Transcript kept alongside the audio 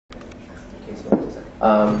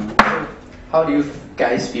Um, how do you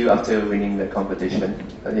guys feel after winning the competition?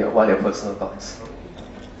 What are your personal thoughts?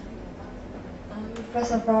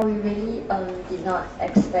 First of all, we really did not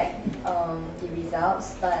expect the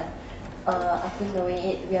results, but after knowing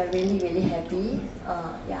it, we are really happy.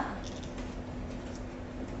 Yeah.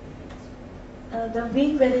 The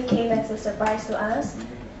win really came as a surprise to us,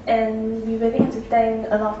 and we really have to thank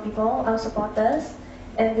a lot of people, our supporters,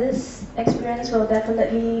 and this experience will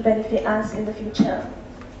definitely benefit us in the future.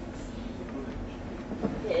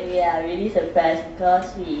 We are really surprised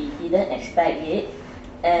because we didn't expect it,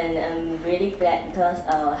 and I'm really glad because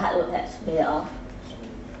our hard work has paid off.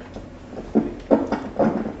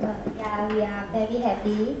 Yeah, we are very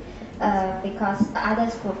happy because the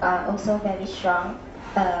others group are also very strong.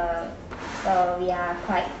 So we are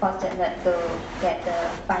quite fortunate to get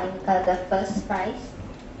the first prize.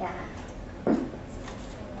 Yeah.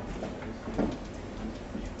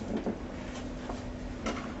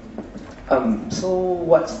 So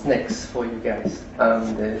what's next for you guys?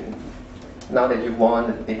 Now that you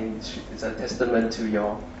won, I think it's a testament to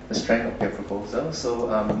the strength of your proposal. So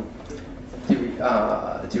how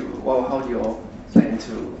do you all plan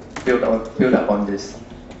to build up on this?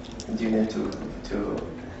 Do you need to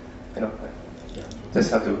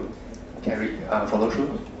just have to follow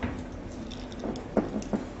through?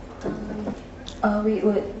 We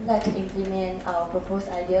would like to implement our proposed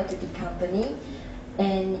idea to the company,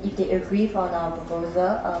 and if they agree on our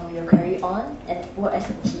proposal, we will carry on and work as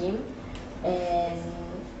a team, and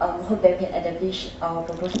hope that we can establish our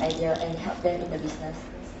proposed idea and help them in the business.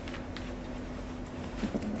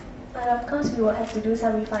 And of course, we will have to do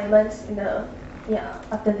some refinements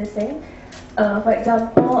after this thing. For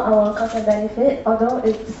example, our cost and benefit, although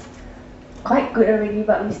it's quite good already,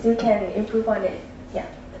 but we still can improve on it. Yeah.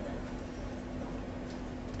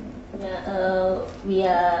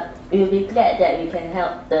 We'll be glad that we can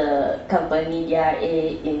help the company DRA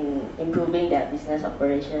in improving their business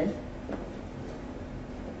operation.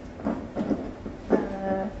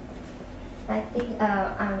 I think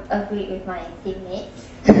I agree with my teammates.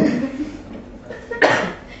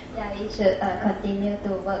 Yeah, we should continue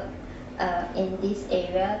to work in this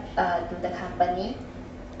area to the company,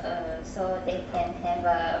 so they can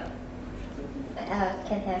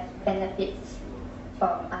have benefits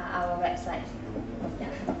from our website. Yeah.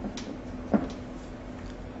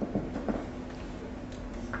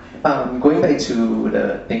 Going back to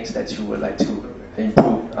the things that you would like to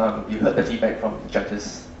improve, you heard the feedback from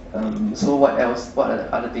judges. So what else? What are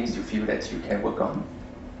the other things you feel that you can work on?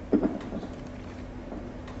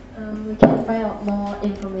 We can find out more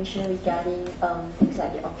information regarding things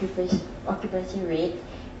like the occupancy rate,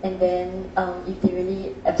 and then if they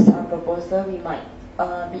really accept our proposal, we might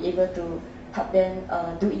be able to help them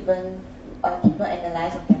do even deeper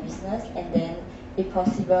analysis of their business, and then if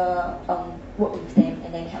possible work with them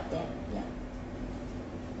and then help them. Yeah.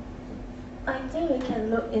 I think we can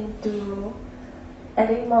look into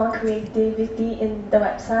adding more creativity in the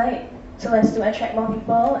website so as to attract more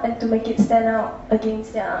people and to make it stand out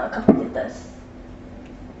against their competitors.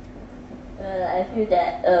 I feel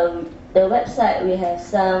that the website, we have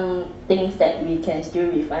some things that we can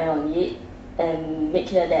still refine on it and make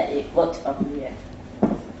sure that it works properly.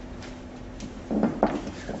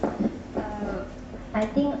 I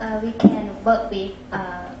think we can work with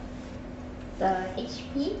the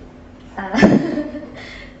HP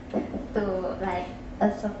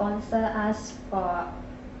to sponsor us for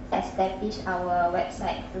establish our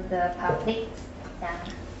website to the public. Yeah.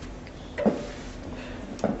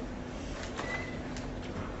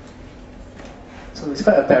 So it's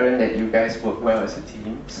quite apparent that you guys work well as a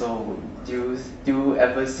team. So do you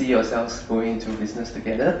ever see yourselves going into business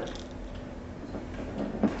together?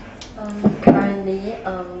 Currently,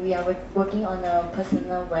 we are working on a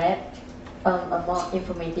personal web, a more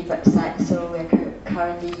informative website. So we are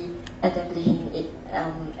currently establishing it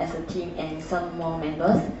as a team and some more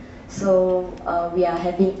members. So we are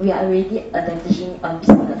already establishing a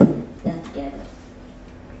business together.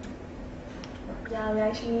 Yeah, we're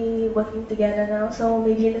actually working together now. So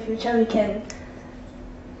maybe in the future we can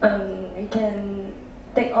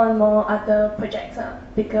take on more other projects,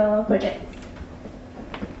 bigger projects.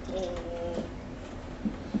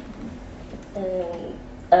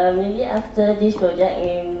 Maybe after this project,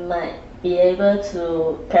 we might be able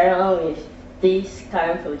to carry on with this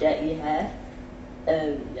current project we have.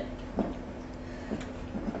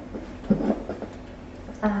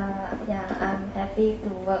 Yeah, I'm happy to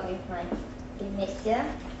work with my teammates here.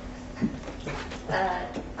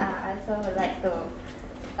 I also would like to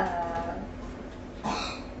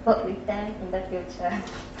work with them in the future.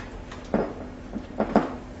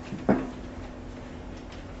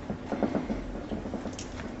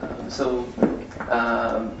 So,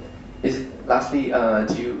 lastly,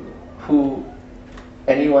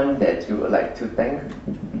 anyone that you would like to thank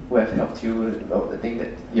who have helped you, or the thing that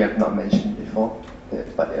you have not mentioned before,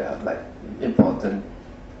 but they are like important?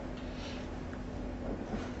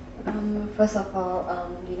 First of all,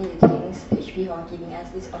 we need to thank HP for giving us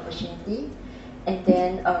this opportunity, and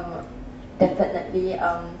then definitely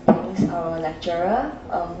thanks our lecturer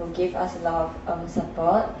who gave us a lot of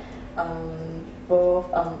support,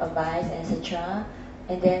 both advice and etc.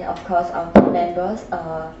 And then of course our team members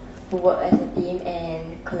who work as a team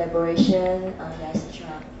and collaboration,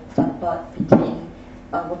 etc. Support between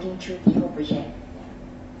working through the whole project.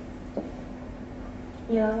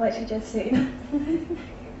 Yeah, what you just said.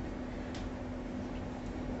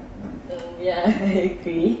 Yeah, I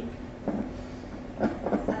agree.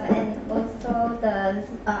 And also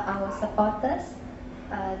our supporters,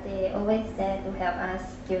 they always there to help us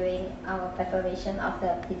during our preparation of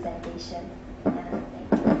the presentation.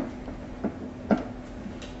 Thank you.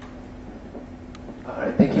 All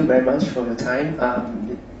right, thank you very much for your time.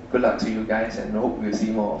 Good luck to you guys, and hope we'll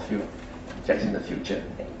see more of you guys in the future.